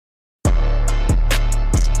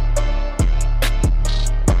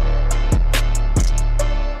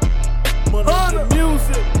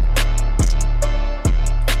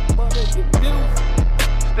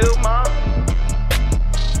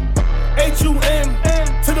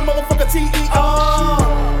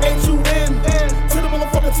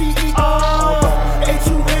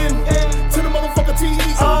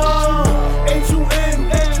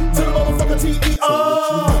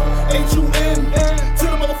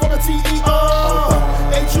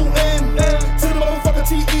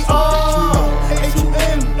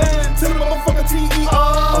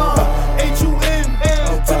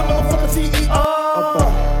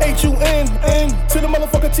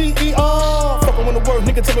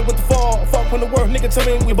nigga tell me what the fall. Fuck when the work, nigga tell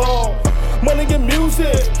me we ball. Money and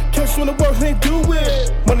music, catch you on the work, they do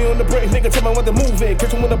it. Money on the break, nigga tell me what to move it.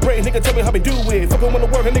 Catch you on the break, nigga tell me how we do it. Fuck on the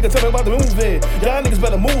work, nigga tell me about to move it. Y'all niggas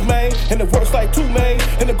better move, man. And it works like two, man.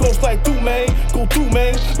 And it goes like two, man. Go through,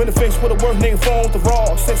 man. When the face with a work, nigga phone with the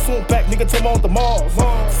raw. Say soon back, nigga tell me on the Mars.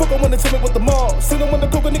 Fuck on when they tell me what the Mars. Sit on when the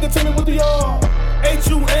coca, nigga tell me what the R.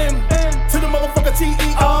 H-U-N to the motherfucker T-E.